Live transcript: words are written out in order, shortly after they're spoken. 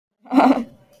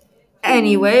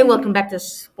Anyway, welcome back to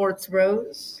Sports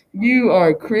Bros. You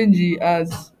are cringy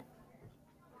as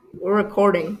We're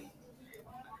recording.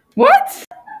 what?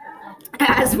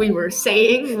 As we were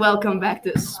saying, welcome back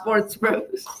to Sports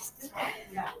Bros.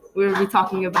 We'll be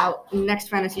talking about next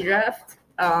fantasy draft.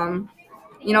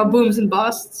 Booms and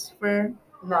busts for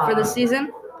the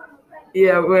season.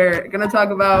 Yeah, we're gonna talk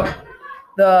about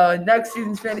the next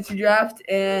season's fantasy draft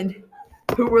and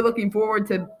who we're looking forward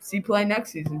to see play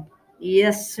next season.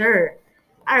 Yes, sir.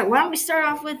 All right, why don't we start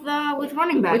off with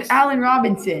running backs? With Allen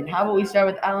Robinson. How about we start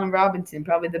with Allen Robinson?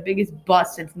 Probably the biggest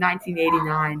bust since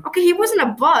 1989. Okay, he wasn't a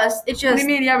bust. It's just. What do you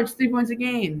mean? He averaged 3 points a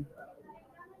game.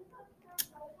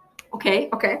 Okay.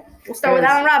 We'll start with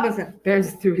Allen Robinson.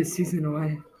 Bears threw his season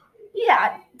away.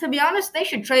 Yeah, to be honest, they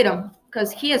should trade him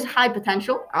because he has high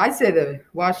potential. I say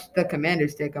watch the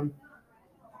Commanders take him.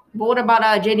 But what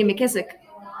about J.D. McKissick?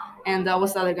 And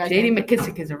what's the other guy? J.D.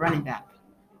 McKissick is a running back.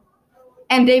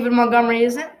 And David Montgomery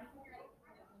isn't?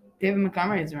 David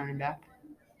Montgomery is a running back.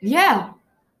 Yeah.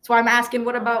 That's why I'm asking,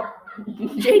 what about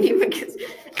J.D.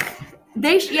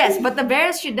 McKissick? Yes, but the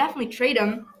Bears should definitely trade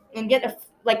him and get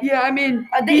Yeah, I mean,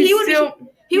 he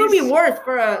would be worth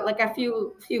for a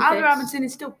few Allen picks. Robinson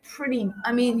is still pretty.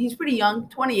 I mean, he's pretty young,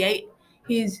 28.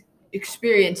 He's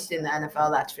experienced in the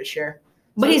NFL, that's for sure.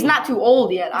 But he's not too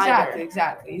old yet either.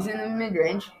 Exactly. He's in the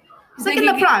mid-range. He's like in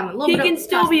the prime. He can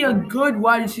still be a good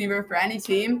wide receiver for any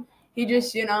team. He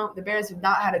just, the Bears have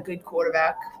not had a good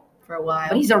quarterback for a while.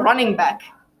 But he's a running back.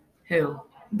 Who?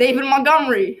 David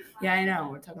Montgomery. Yeah, I know.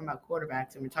 We're talking about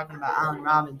quarterbacks, and we're talking about Allen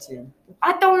Robinson.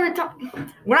 I thought we were talking.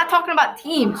 We're not talking about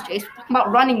teams, Chase. We're talking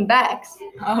about running backs.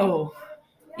 Oh.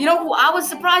 You know who I was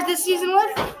surprised this season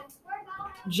with?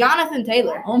 Jonathan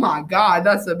Taylor. Oh, my God.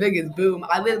 That's the biggest boom.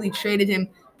 I literally traded him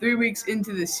 3 weeks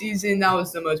into the season. That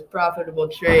was the most profitable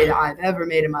trade I've ever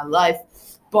made in my life.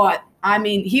 But, I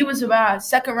mean, he was about a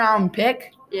second-round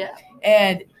pick. Yeah.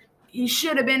 And he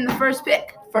should have been the first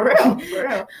pick. For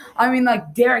real. I mean,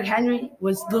 Derrick Henry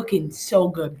was looking so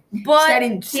good. But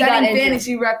setting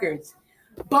fantasy records.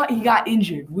 But he got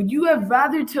injured. Would you have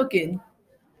rather taken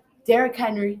Derrick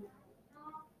Henry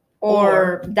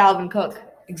or Dalvin Cook?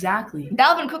 Exactly.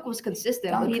 Dalvin Cook was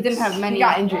consistent, but he didn't have many. He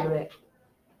got injured with it.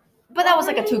 But that was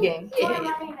like a 2-game.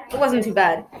 Yeah. It wasn't too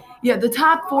bad. Yeah, the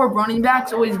top 4 running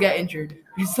backs always get injured.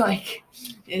 It's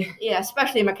Yeah,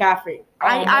 especially McCaffrey.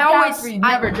 I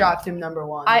never dropped him number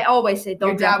 1. I always say don't.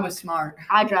 Your dad was smart.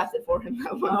 I drafted for him.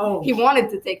 Oh. He wanted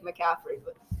to take McCaffrey,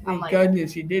 but thank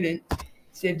goodness he didn't.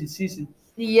 Saved his season.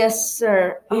 Yes,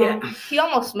 sir. Yeah. He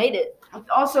almost made it.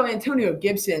 Also, Antonio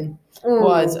Gibson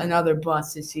was another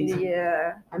bust this season.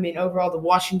 Yeah. I mean, overall, the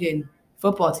Washington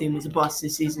football team was a bust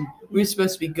this season. We were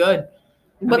supposed to be good.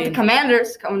 But the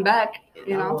Commanders coming back,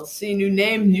 We'll see. New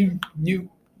name,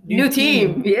 new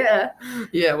team. Yeah.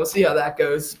 Yeah, we'll see how that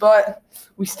goes. But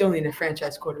we still need a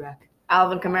franchise quarterback.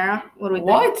 Alvin Kamara? What do we think?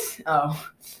 What? Oh.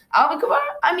 Alvin Kamara?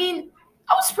 I mean,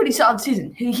 that was a pretty solid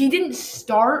season. He didn't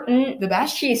start the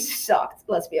best. He sucked,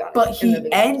 let's be honest. But he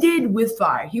ended with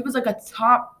fire. He was like a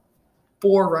top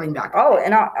 4 running back. Oh,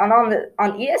 and on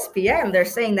ESPN, they're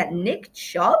saying that Nick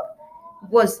Chubb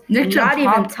was not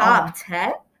even top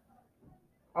 10.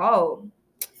 Oh,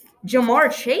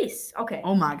 Jamar Chase. Okay.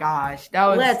 Oh my gosh, that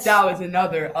was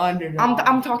another underdog.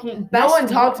 I'm talking best. No one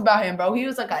talks about him, bro. He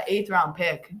was like an 8th round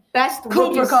pick. Best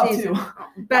Cooper Kupp too.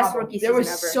 Best rookie season ever. There were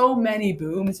ever. so many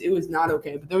booms. It was not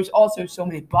okay, but there was also so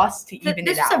many busts to even it out.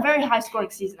 This was a very high scoring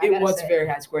season. It was a very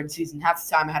high scoring season. Half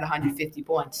the time, I had 150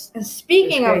 points. And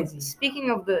speaking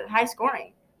of the high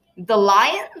scoring, the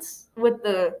Lions with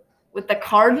the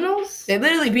Cardinals, they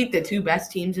literally beat the 2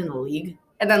 best teams in the league.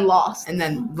 And then lost.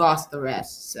 The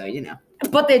rest, so,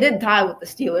 But they did tie with the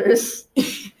Steelers.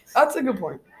 That's a good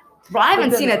point. Bro, I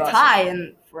haven't seen a tie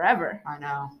in forever. I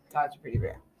know. Ties are pretty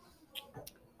rare.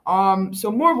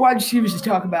 So more wide receivers to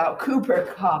talk about.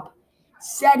 Cooper Kupp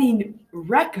setting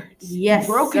records. Yes,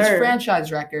 he broke his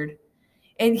franchise record.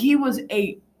 And he was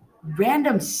a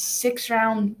random 6th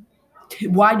round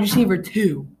wide receiver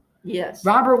 2. Yes.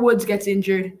 Robert Woods gets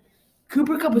injured.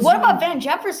 Cooper Kupp was. What about Van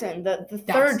Jefferson, the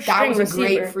third string receiver? That was a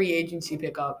great free agency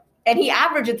pickup. And he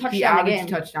averaged a touchdown a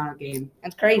game.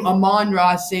 That's crazy.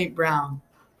 Amon-Ra St. Brown,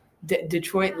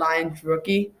 Detroit Lions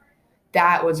rookie.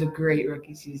 That was a great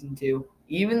rookie season too.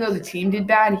 Even though the team did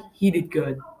bad, he did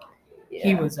good. Yeah.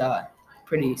 He was a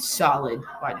pretty solid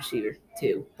wide receiver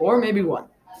too, or maybe 1.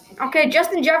 Okay,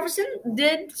 Justin Jefferson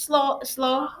did slow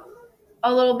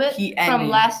a little bit from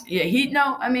last. Yeah, he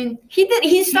did.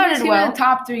 He started well. He was a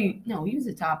top 3. No, he was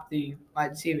a top 3 wide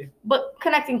receiver. But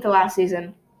connecting to last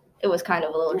season, it was kind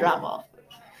of a little drop off.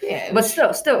 Yeah, but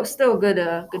still good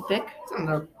pick. It's on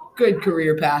a good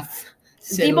career path.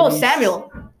 Debo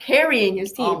Samuel carrying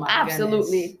his team. Oh my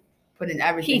Absolutely. goodness. Put in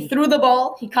everything. He threw the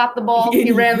ball. He caught the ball.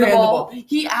 He ran the ball.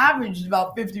 He averaged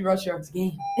about 50 rush yards a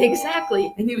game.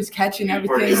 Exactly. And he was catching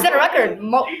everything. He set a record.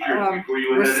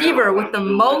 Receiver with the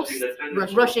most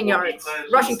rushing yards.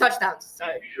 Rushing touchdowns.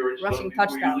 Sorry. Rushing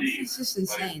touchdowns. It's just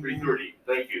insane, man.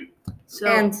 Thank you. So,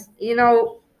 And,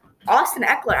 Austin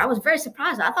Eckler, I was very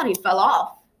surprised. I thought he fell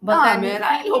off. But then man,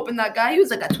 I ain't hoping that guy. He was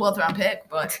like a 12th round pick,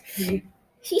 but he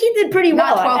did pretty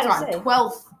well. not 12th I round, gotta say.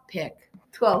 12th pick.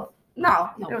 12. No,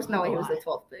 No, there was no way he was the lie.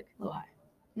 12th pick. Lower.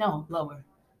 No, lower.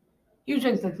 He was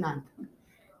ranked like 9th.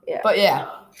 Yeah. But yeah.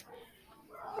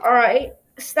 All right.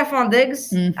 Stephon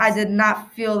Diggs. Mm. I did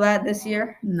not feel that this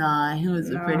year. Nah, he was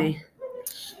No. a pretty.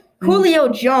 Julio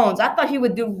Jones. I thought he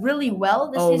would do really well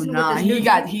this season with his new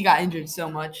he got injured so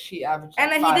much. He averaged.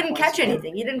 And then like he 5 didn't points catch a game.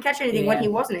 anything. He didn't catch anything when Yeah. he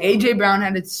wasn't. AJ Brown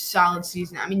had a solid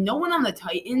season. I mean, no one on the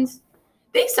Titans.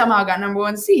 They somehow got number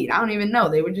 1 seed. I don't even know.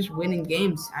 They were just winning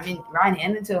games. I mean, Ryan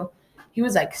Tannehill, he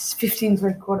was like 15th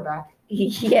ranked quarterback.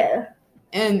 Yeah.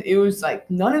 And it was like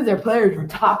none of their players were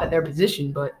top at their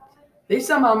position, but they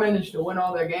somehow managed to win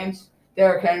all their games.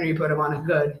 Derrick Henry put them on a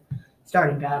good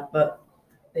starting path, but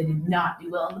they did not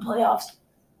do well in the playoffs.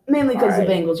 Mainly because the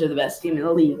Alright. Bengals are the best team in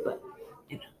the league, but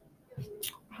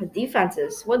The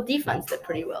defenses. What defense did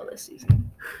pretty well this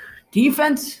season?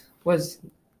 defense was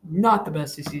not the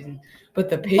best this season. But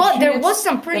the Patriots, But there was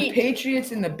some pretty. the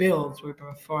Patriots and the Bills were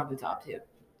by far the top 2.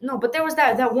 No, but there was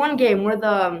that one game where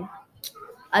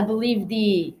I believe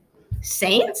the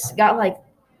Saints got like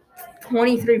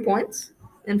 23 points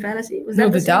in fantasy. Was No,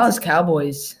 that the Saints? Dallas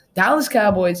Cowboys. Dallas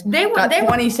Cowboys They were. got They were.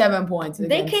 27 points. They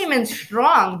against- came in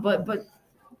strong, but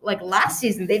like last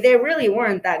season, they really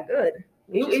weren't that good.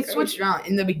 which is It switched around.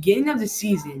 In the beginning of the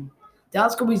season,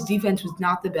 Dallas Cowboys defense was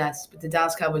not the best, but the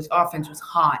Dallas Cowboys offense was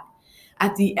hot.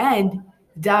 At the end,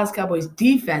 the Dallas Cowboys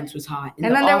defense was hot.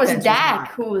 And then there was offense Dak, hot.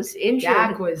 who was injured.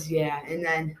 Dak was, yeah. And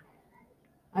then,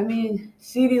 I mean,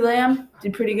 CeeDee Lamb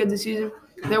did pretty good this season.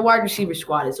 Their wide receiver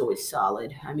squad is always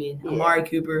solid. I mean, Yeah. Amari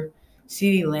Cooper,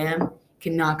 CeeDee Lamb,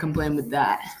 cannot complain with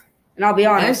that. And I'll be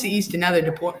honest, NFC East, another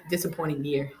disappointing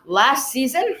year. last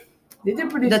season, They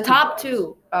did pretty the good. top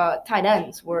 2 tight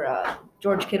ends were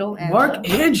George Kittle and Mark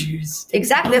Andrews.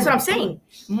 Exactly, that's what I'm saying.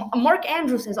 Mark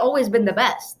Andrews has always been the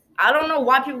best. I don't know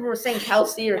why people were saying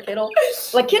Kelsey or Kittle.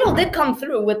 Like Kittle did come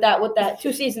through with that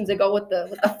 2 seasons ago with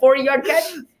the 40-yard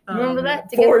catch. You remember that?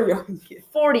 To get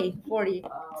 40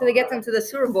 to get them to the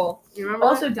Super Bowl. You remember?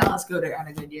 Also, Dallas Goedert had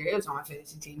a good year. It was on my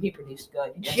fantasy team. He produced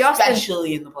good, Justin-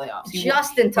 especially in the playoffs.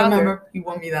 Justin Tucker. Remember, he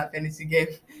won me that fantasy game.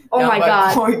 Oh Down my by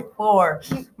God.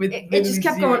 0.4 with It just literally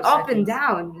kept 0 going up and seconds.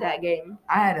 down that game.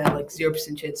 I had a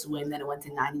 0% chance to win. Then it went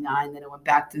to 99. Then it went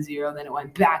back to 0. Then it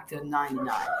went back to 99,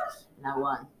 and I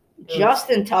won.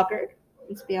 Justin Tucker,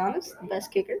 let's be honest,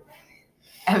 best kicker.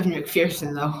 Evan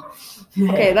McPherson though.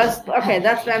 Okay, that's the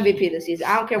MVP this season.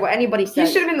 I don't care what anybody He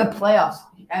says. should have been the playoff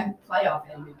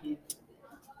MVP.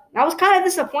 I was kind of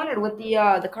disappointed with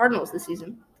the Cardinals this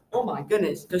season Oh my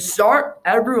goodness! The start,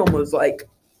 everyone was like,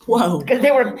 "Whoa!" because they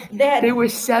had They were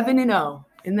 7-0,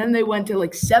 and then they went to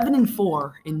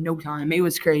 7-4 in no time. It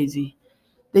was crazy.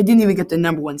 They didn't even get the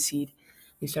number 1 seed.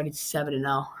 They started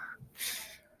 7-0.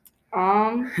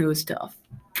 It was tough.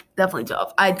 Definitely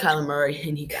tough. I had Kyler Murray,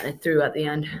 and he got it through at the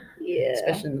end, yeah.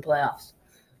 especially in the playoffs.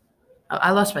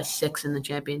 I lost by 6 in the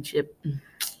championship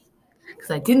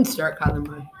because I didn't start Kyler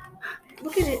Murray,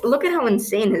 Look at it. Look at how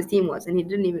insane his team was, and he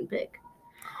didn't even pick.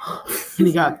 and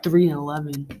he got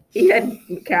 3-11. He had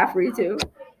McCaffrey too.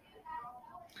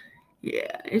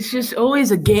 Yeah, it's just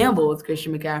always a gamble with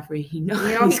Christian McCaffrey. You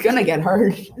know he's gonna get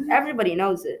hurt. Everybody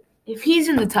knows it. If he's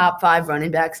in the top 5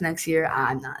 running backs next year,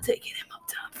 I'm not taking him up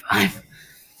top 5.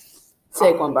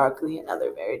 Saquon Barkley,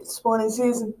 another very disappointing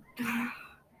season.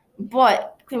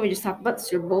 But can we just talk about the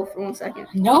Super Bowl for 1 second?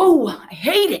 No, I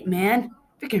hate it, man.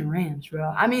 Freaking Rams,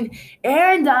 bro. I mean,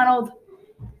 Aaron Donald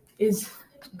is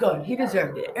good. He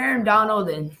deserved it. Aaron Donald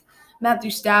and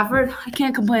Matthew Stafford, I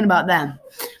can't complain about them.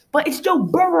 But it's Joe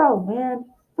Burrow, man.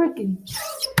 Freaking.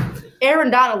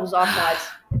 Aaron Donald was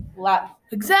offsides.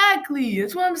 Exactly.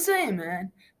 That's what I'm saying,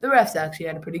 man. The refs actually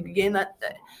had a pretty good game that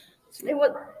day. It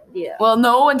was, yeah. Well,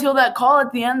 no, until that call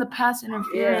at the end, the pass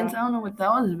interference. Yeah. I don't know what that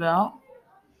was about.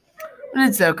 But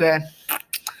it's okay.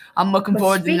 I'm looking But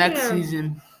forward to speaking next of-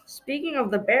 season. Speaking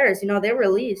of the Bears, they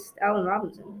released Allen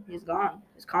Robinson. He's gone.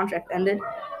 His contract ended.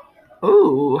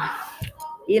 Ooh.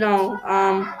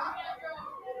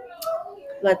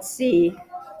 Let's see.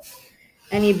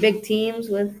 Any big teams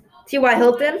with T.Y.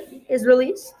 Hilton is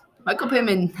released. Michael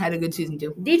Pittman had a good season,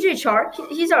 too. DJ Chark,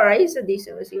 he's all right. He's a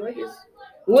decent receiver.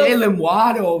 Will- Jalen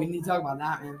Waddle. We need to talk about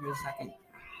that, man, for a second.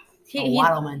 he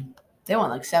Waddleman. They went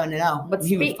like 7-0. But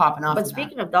he was popping off. But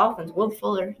speaking of Dolphins, Will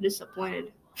Fuller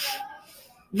disappointed.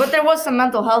 But there was some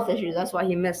mental health issues. That's why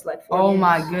he missed like 4 games.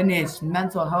 My goodness,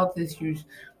 mental health issues.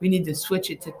 We need to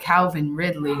switch it to Calvin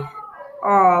Ridley.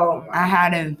 Oh, I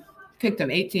had him, picked him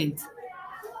 18th,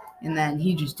 and then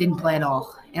he just didn't play at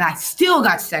all. And I still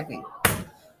got second.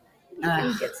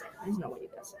 he gets second. There's no way he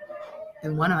gets second.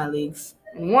 In one of my leagues.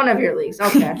 In one of your leagues,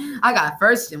 okay. I got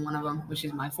first in one of them, which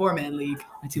is my 4-man league.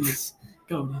 My team is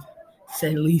goated, to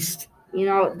say the least. You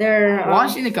know, they're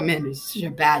Washington Commanders is such a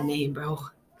bad name, bro.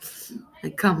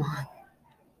 Like, come on.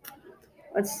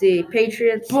 Let's see,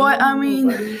 Patriots. But, I mean,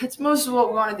 it's most of what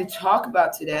we wanted to talk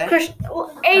about today.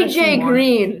 AJ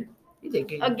Green AJ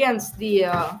Green. against the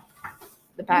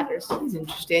Packers. He's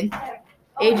interesting.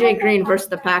 AJ Green versus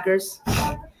the Packers.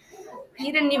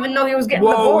 He didn't even know he was getting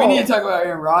the ball. We need to talk about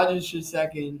Aaron Rodgers for a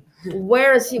second.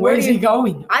 Where is he? Where is he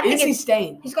going? I think is he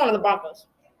staying? He's going to the Broncos.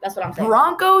 That's what I'm saying.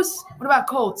 Broncos? What about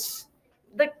Colts?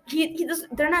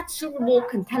 They're not Super Bowl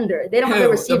contender. They don't have the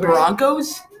receivers. The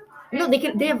Broncos? No,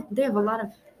 they have a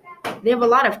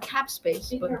lot of cap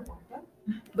space,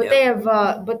 but they have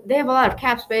a lot of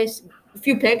cap space. A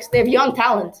few picks. They have young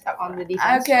talent on the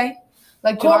defense. Okay.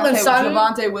 Like Cortland Sutton,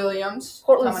 Javonte Williams,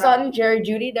 Cortland Sutton, Jerry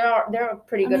Jeudy. They're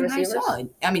pretty good receivers.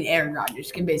 Solid. I mean, Aaron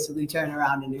Rodgers can basically turn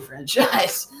around a new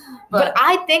franchise. But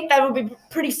I think that would be a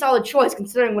pretty solid choice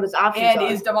considering what his options are.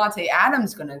 And is Davante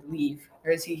Adams going to leave, or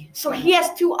is he? So he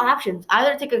has two options: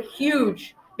 either take a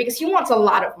huge, because he wants a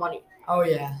lot of money. Oh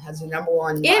yeah, as the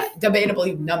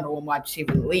debatably number one wide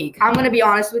receiver in the league. I'm going to be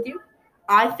honest with you.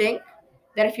 I think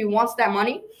that if he wants that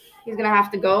money, he's going to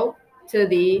have to go to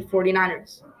the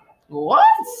 49ers. What?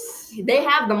 They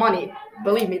have the money.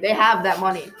 Believe me, they have that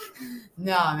money.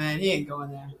 Nah, man, he ain't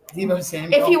going there. Deebo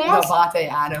Samuel, Davante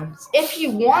Adams. If he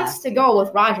wants to go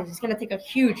with Rodgers, he's going to take a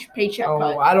huge paycheck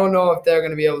cut. I don't know if they're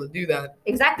going to be able to do that.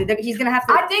 Exactly. He's going to have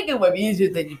to. I think it would be easier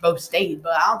if they both stayed,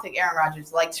 but I don't think Aaron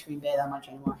Rodgers likes Green Bay that much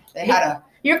anymore.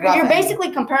 You're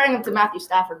basically comparing him to Matthew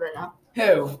Stafford right now.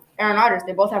 Who? Aaron Rodgers.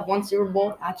 They both have one Super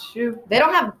Bowl. That's true.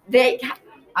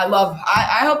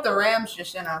 I hope the Rams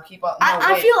just keep up.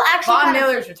 I feel actually Von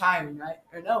Miller's retiring, right?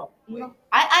 Or no?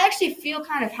 I actually feel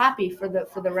kind of happy for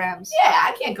the Rams. Yeah,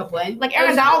 I can't complain. Like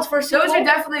Aaron Donald's first Super Bowl. Those are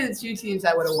definitely the two teams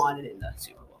I would have wanted in the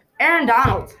Super Bowl. Aaron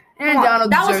Donald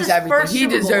deserves everything. He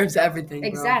deserves everything.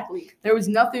 Exactly. Bro. There was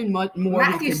nothing much more.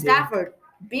 Matthew Stafford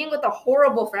being with a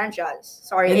horrible franchise.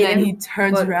 Sorry, and then he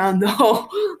turns around the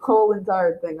whole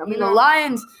entire thing. I mean, the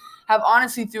Lions have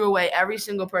honestly threw away every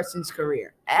single person's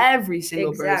career. Every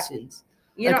single person's.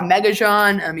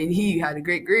 Megatron, I mean, he had a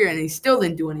great career, and he still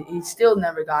didn't do anything. He still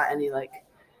never got any,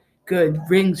 good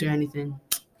rings or anything.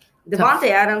 Davante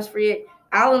Adams, free.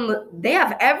 Allen, they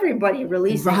have everybody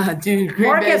releasing. Dude,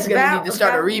 Green Bay's going to need to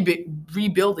start a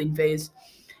rebuilding phase.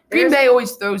 Green Bay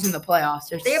always throws in the playoffs.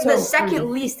 They have the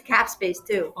second least cap space,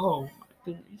 too. Oh,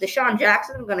 Deshaun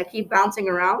Jackson going to keep bouncing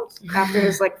around after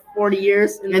his 40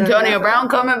 years. Antonio Brown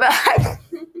coming back.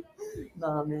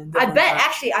 No, man.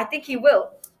 I think he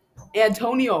will.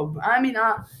 Antonio, I mean,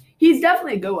 he's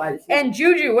definitely a go wide receiver. And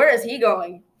Juju, where is he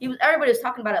going? Everybody was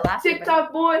talking about it last year.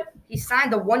 TikTok boy. He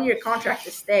signed a 1-year contract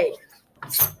to stay.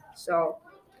 So,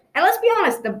 and let's be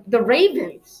honest, the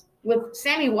Ravens with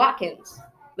Sammy Watkins,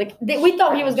 we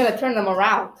thought he was going to turn them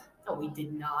around. No, we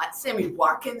did not. Sammy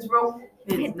Watkins, bro.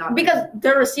 Because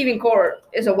their receiving core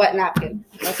is a wet napkin.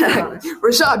 Let's be honest.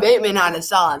 Rashad Bateman had a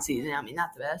solid season. I mean,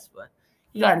 not the best, but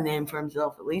he got a name for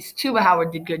himself at least. Chuba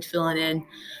Howard did good filling in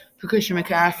for Christian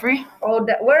McCaffrey.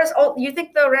 You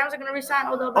think the Rams are going to resign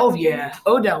Odell Beckham? Oh yeah,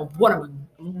 Odell, one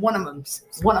of them,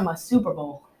 Super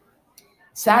Bowl.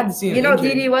 Sad to see him.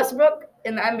 D.D. Westbrook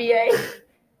in the NBA.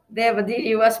 They have a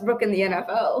D.D. Westbrook in the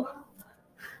NFL.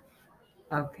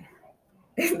 Okay.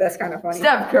 That's kind of funny.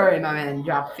 Steph Curry, my man,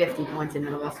 dropped 50 points in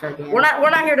the All-Star game. We're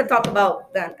not here to talk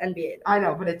about the NBA. I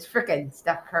know, but it's freaking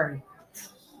Steph Curry.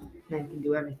 Man can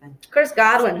do everything. Chris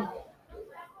Godwin,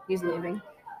 he's leaving.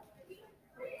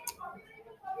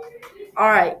 All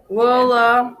right, we'll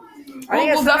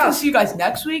definitely see you guys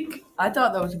next week. I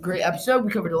thought that was a great episode.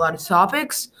 We covered a lot of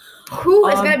topics. Who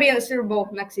is going to be in the Super Bowl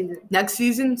next season? Next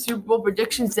season, Super Bowl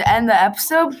predictions to end the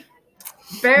episode.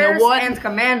 Bears and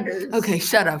Commanders. Okay,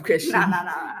 shut up, Christian.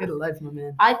 Nah. Get a life, my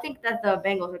man. I think that the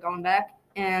Bengals are going back,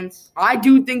 and I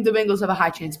do think the Bengals have a high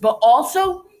chance. But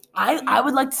also, I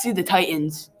would like to see the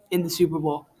Titans in the Super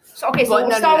Bowl. So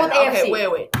we'll start with AFC. Okay,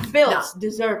 wait. Bills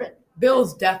deserve it.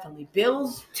 Bills definitely.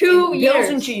 Bills. 2 years. Bills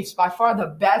and Chiefs, by far the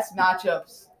best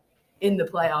matchups in the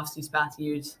playoffs these past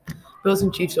years. Bills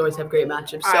and Chiefs always have great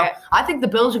matchups. Right. I think the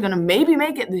Bills are going to maybe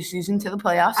make it this season to the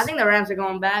playoffs. I think the Rams are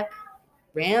going back.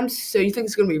 Rams? So you think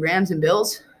it's going to be Rams and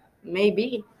Bills?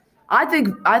 Maybe. I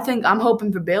think I'm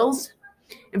hoping for Bills,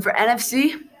 and for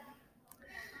NFC,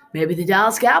 maybe the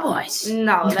Dallas Cowboys.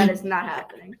 No, that is not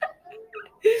happening.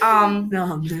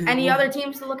 No, man. Any other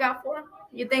teams to look out for?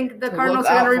 You think the To Cardinals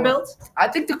look are out going to for. rebuild? I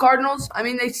think the Cardinals, I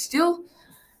mean, they still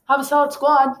have a solid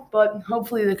squad, but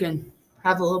hopefully they can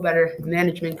have a little better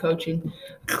management coaching.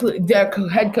 Their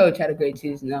head coach had a great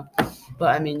season, though.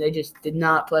 But, I mean, they just did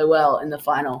not play well in the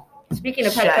final. Speaking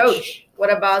of head stretch. coach,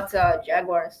 what about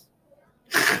Jaguars?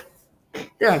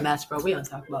 They're a mess, bro. We don't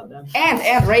talk about them.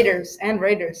 And Raiders.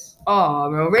 Oh,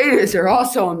 bro. Raiders are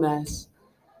also a mess.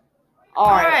 All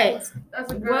right.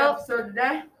 That's a good episode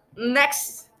today.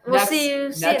 We'll see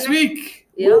you next week.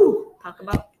 Yeah. Woo. Talk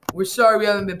about. We're sorry we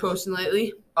haven't been posting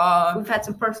lately. We've had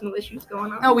some personal issues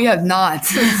going on. No, we have not.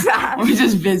 We're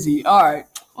just busy. All right.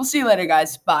 We'll see you later,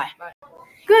 guys. Bye.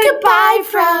 Goodbye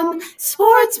from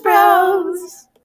Sports Bros.